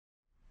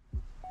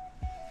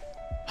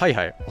Hi,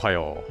 hi,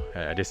 ohayo.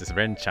 This is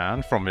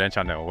Renchan from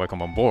Renchannel.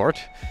 Welcome on board.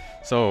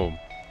 So,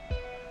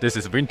 this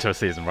is winter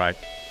season, right?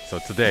 So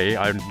today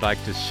I'd like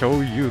to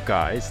show you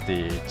guys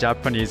the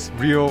Japanese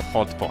real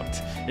hot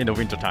pot in the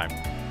winter time.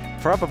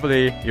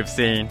 Probably you've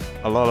seen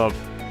a lot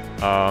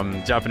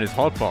of Japanese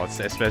hot pots,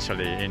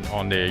 especially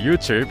on the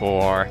YouTube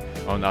or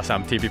on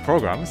some TV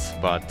programs,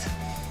 but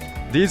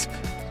these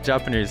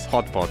Japanese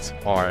hot pots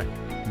are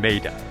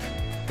made up.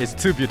 It's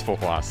too beautiful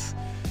for us.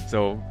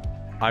 So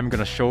I'm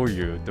gonna show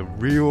you the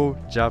real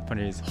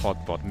Japanese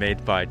hot pot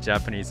made by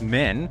Japanese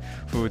men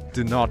who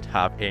do not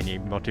have any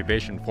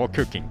motivation for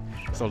cooking.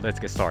 So let's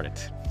get started.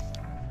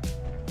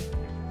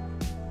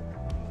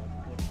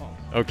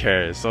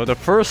 Okay, so the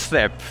first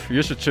step,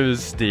 you should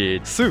choose the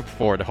soup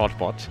for the hot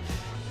pot.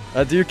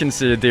 As you can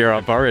see, there are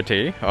a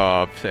variety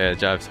of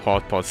Japanese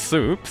hot pot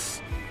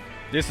soups.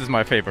 This is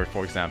my favorite,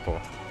 for example.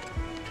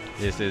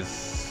 This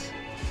is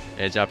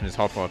a Japanese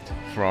hot pot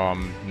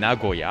from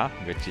Nagoya,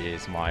 which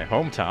is my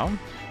hometown.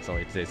 So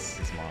this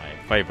is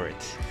my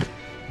favorite.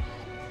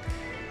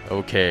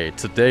 Okay,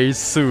 today's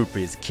soup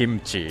is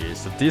kimchi.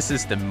 So this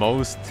is the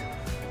most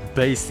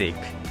basic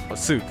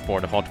soup for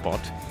the hot pot.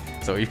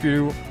 So if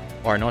you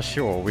are not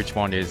sure which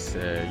one is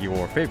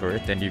your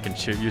favorite, then you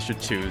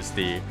should choose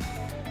the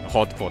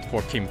hot pot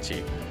for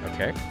kimchi.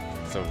 Okay,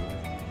 so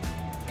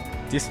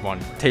this one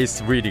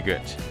tastes really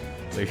good.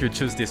 So if you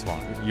choose this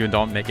one, you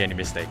don't make any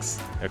mistakes.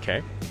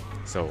 Okay,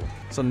 so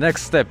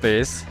next step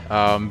is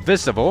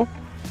vegetable.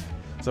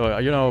 So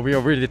you know, we are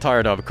really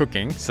tired of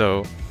cooking.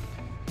 So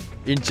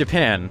in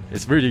Japan,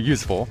 it's really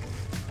useful.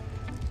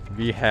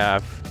 We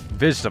have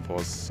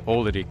vegetables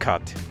already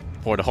cut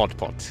for the hot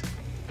pot.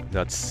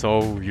 That's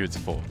so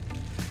useful.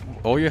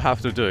 All you have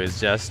to do is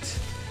just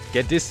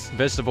get this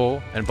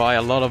vegetable and buy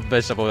a lot of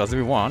vegetables as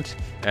we want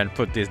and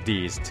put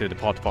these to the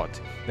hot pot.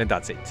 Then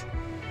that's it.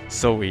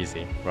 So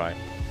easy, right?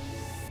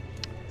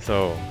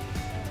 So,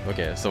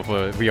 okay, so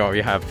we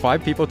have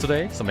 5 people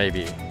today, so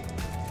maybe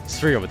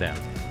 3 of them.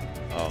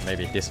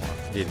 Maybe this one,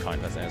 this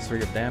kind of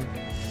 3 of them.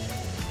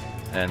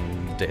 And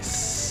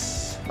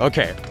this.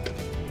 Okay,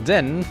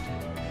 then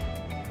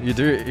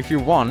if you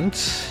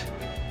want,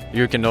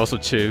 you can also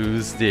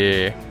choose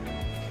the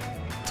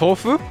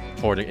tofu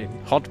for the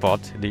hot pot.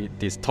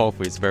 This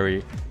tofu is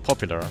very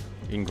popular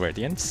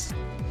ingredients.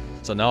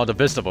 So now the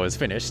vegetable is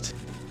finished.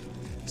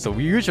 So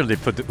we usually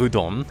put the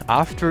udon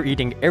after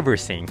eating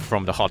everything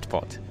from the hot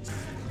pot.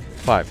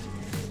 5,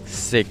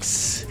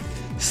 6,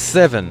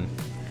 7.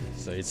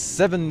 So it's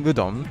 7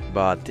 udon,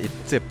 but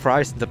the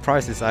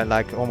price is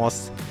like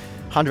almost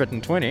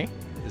 120.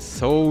 It's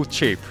so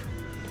cheap.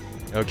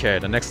 Okay,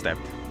 the next step.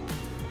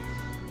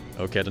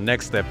 Okay, the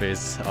next step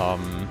is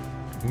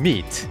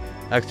meat.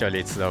 Actually,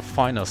 it's the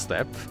final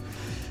step.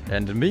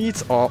 And the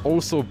meats are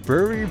also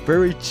very,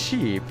 very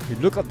cheap. You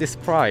look at this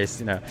price,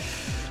 you know,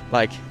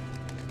 like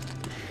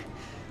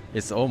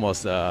it's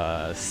almost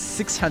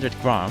 600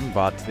 gram,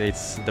 but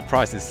the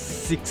price is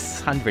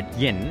 600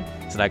 yen.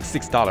 It's like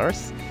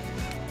 $6.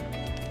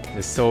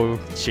 It's so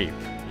cheap.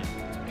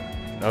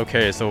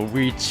 Okay, so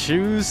we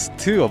choose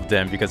 2 of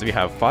them because we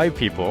have 5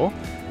 people.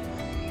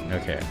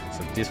 Okay,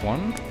 so this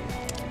one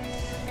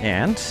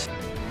and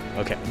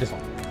okay, this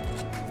one.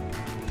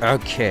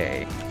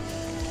 Okay,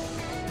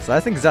 so I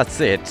think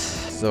that's it.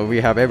 So we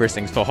have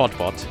everything for hot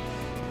pot,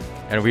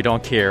 and we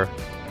don't care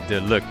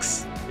the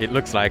looks. It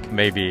looks like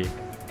maybe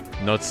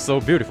not so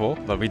beautiful,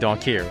 but we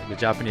don't care. The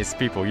Japanese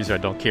people usually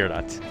don't care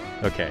that.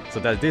 Okay, so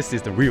this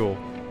is the real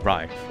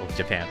life of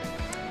Japan.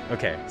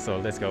 Okay, so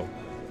let's go.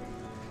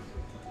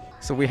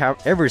 So we have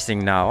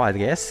everything now, I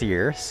guess,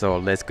 here. So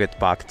let's get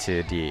back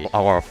to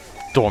our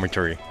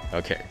dormitory.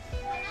 Okay,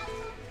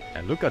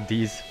 and look at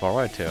these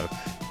variety of,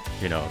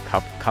 you know,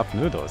 cup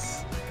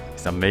noodles.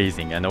 It's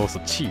amazing and also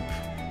cheap.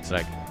 It's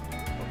like,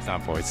 for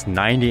example, it's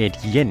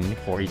 98 yen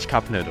for each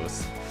cup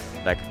noodles,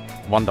 like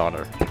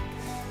 $1.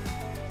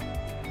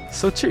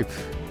 So cheap.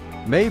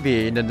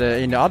 Maybe in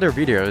the other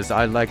videos,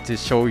 I'd like to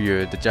show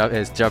you the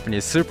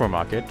Japanese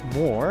supermarket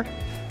more.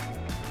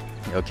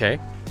 Okay.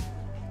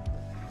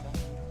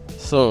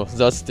 So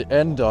that's the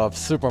end of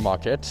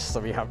supermarket. So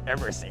we have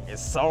everything.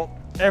 It's so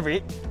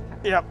heavy.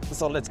 Yep.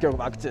 So let's go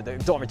back to the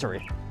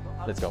dormitory.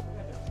 Let's go.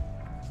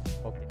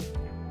 Okay.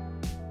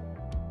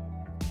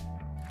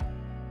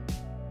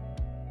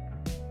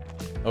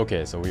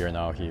 Okay, so we are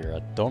now here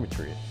at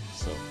dormitory.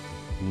 So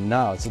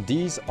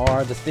these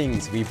are the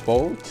things we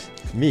bought: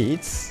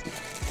 meats,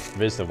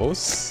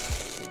 vegetables,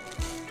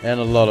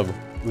 and a lot of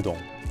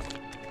udon.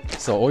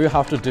 So all you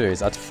have to do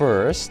is at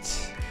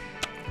first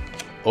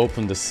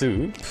open the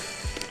soup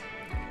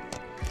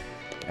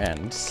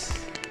and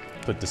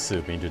put the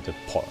soup into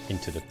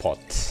the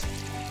pot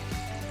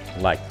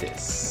like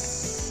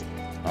this.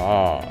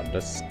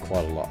 That's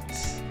quite a lot.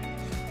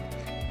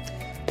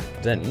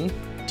 Then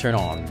turn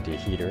on the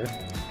heater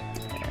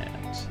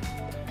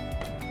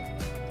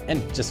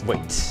and just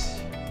wait.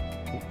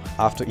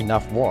 After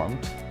enough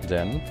warmed,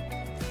 then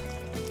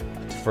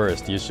at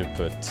first you should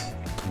put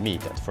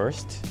meat at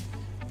first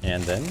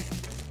and then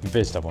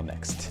vegetable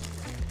next.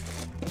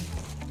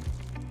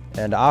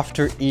 And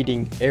after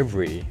eating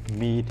every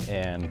meat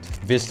and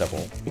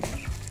vegetable,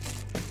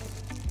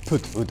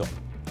 put udon.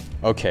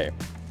 Okay,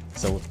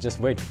 so just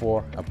wait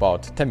for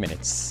about 10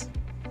 minutes.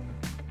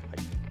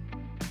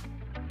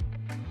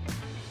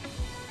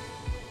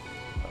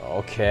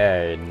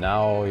 Okay,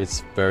 now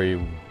it's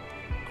very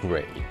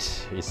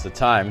great. It's the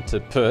time to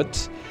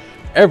put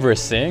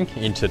everything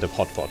into the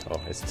hot pot.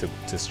 Oh, it's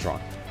too strong.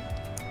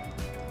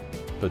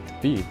 Put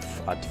beef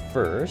at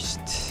first.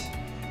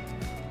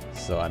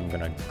 So I'm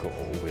gonna go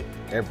with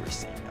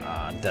everything.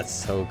 That's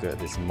so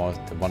good. It's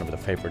one of the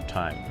favorite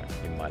time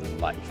in my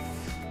life.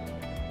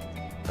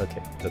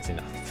 Okay, that's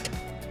enough.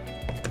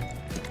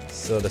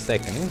 So the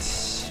second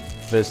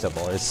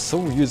vegetable is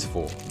so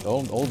useful.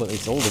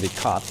 It's already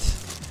cut,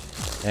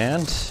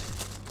 and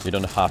you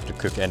don't have to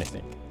cook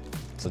anything.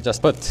 So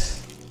just put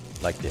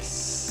like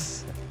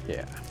this.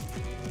 Yeah.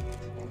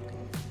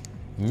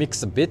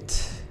 Mix a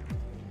bit,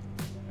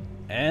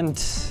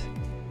 and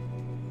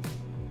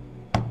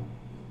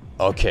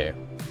okay,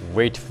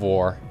 wait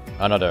for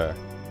another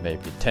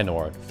maybe 10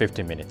 or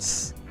 15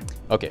 minutes.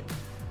 Okay.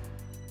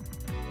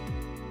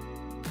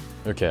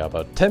 Okay,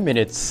 about 10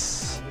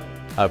 minutes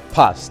have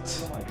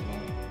passed.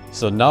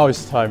 So now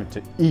it's time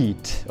to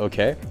eat,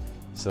 okay?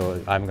 So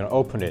I'm gonna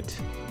open it.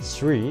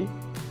 3,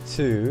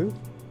 2,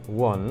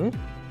 1.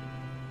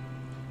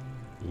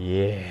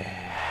 Yeah.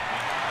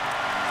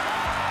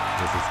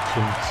 This is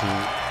kimchi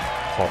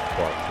hot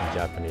pot, in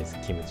Japanese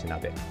kimchi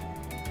nabe.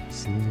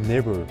 It's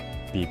never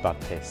be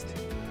bad taste.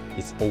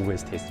 It's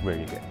always tastes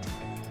very good.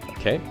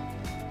 Okay?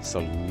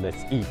 So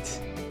let's eat.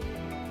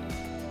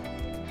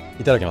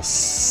 いただきま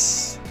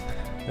す。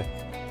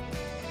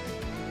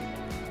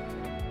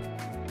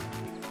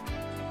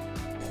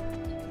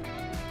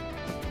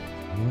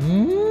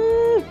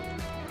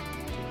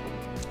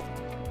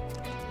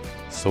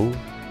So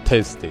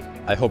tasty.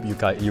 I hope you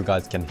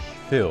guys can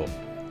feel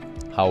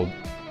how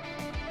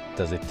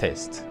does it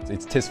taste.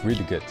 It tastes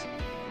really good.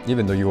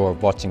 Even though you are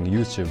watching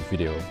YouTube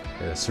video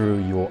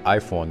through your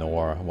iPhone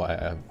or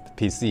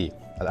PC,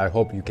 I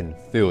hope you can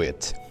feel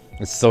it.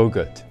 It's so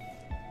good.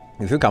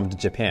 If you come to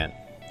Japan,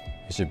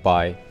 you should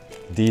buy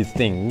these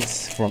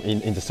things from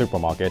in the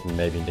supermarket, and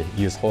maybe in the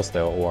used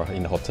hostel or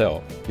in the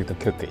hotel. You can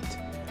cook it.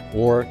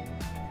 Or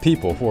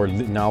people who are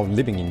now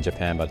living in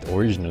Japan but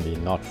originally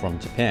not from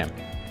Japan,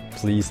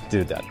 please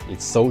do that.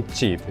 It's so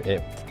cheap.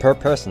 Per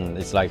person,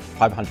 it's like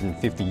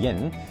 550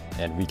 yen,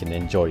 and we can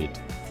enjoy it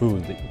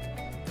fully.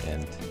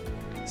 And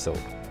so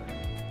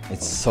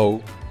it's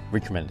so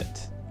recommended.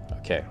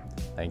 Okay,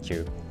 thank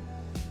you.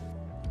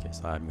 Okay,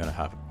 so I'm gonna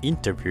have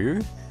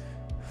interview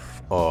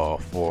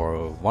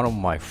for one of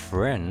my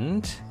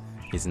friend.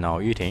 He's now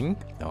eating.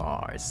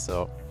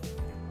 So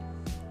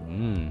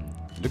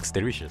looks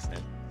delicious.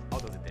 And how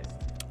does it taste?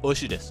 美味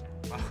しいです.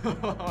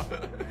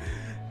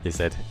 He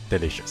said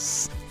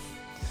delicious.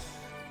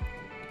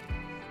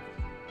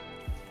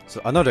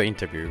 So another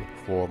interview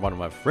for one of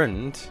my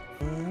friends.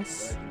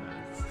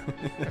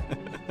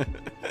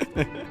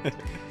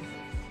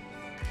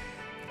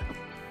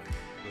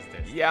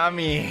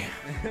 Yummy.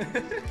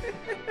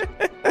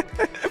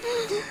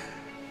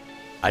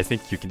 I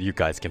think you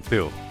guys can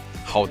feel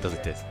how does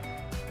it taste.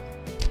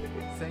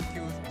 Thank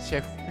you,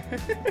 chef.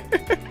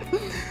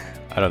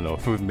 I don't know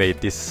who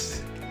made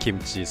this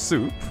kimchi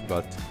soup,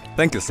 but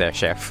thank you,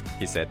 chef,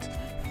 he said.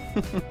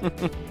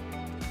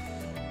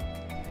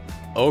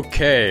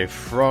 Okay,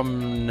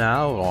 from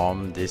now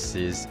on, this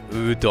is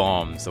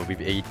udon. So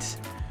we've ate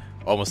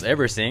almost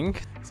everything.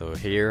 So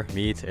here,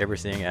 meat,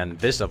 everything, and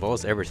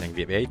vegetables, everything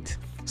we've ate.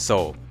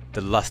 So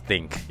the last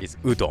thing is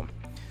udon.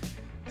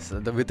 So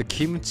with the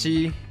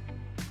kimchi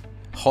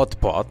hot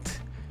pot,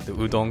 the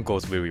udon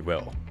goes very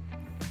well.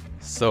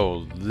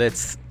 So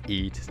let's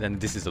eat, and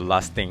this is the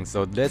last thing.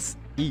 So let's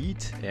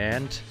eat,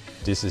 and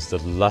this is the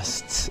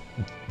last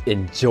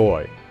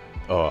enjoy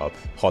of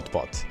hot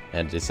pot,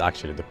 and it's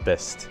actually the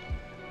best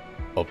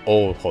of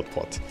all hot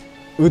pot.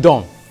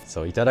 Udon.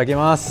 So いただき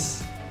ま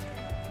す。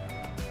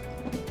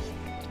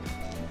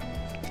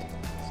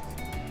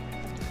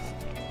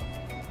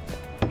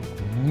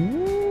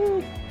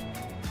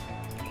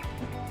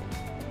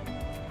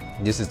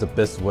This is the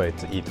best way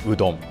to eat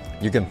udon.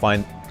 You can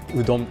find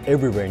udon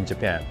everywhere in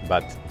Japan,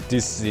 but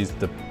this is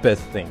the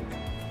best thing.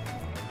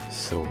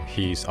 So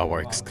he's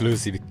our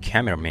exclusive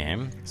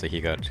cameraman. So he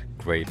got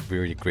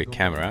really great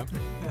camera.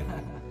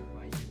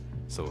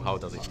 So how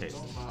does it taste?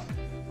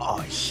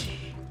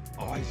 Oishii.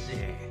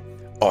 Oishii.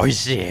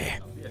 Oishii.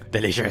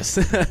 Delicious.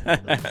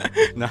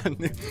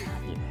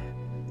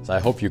 So I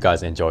hope you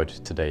guys enjoyed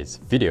today's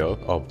video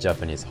of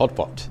Japanese hot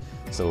pot.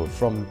 So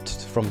from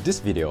this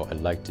video,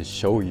 I'd like to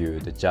show you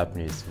the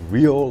Japanese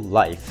real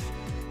life.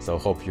 So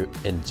hope you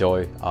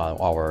enjoy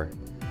our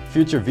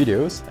future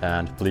videos,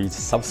 and please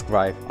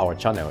subscribe our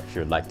channel if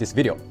you like this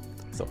video.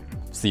 So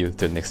see you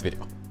to the next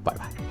video. Bye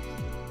bye.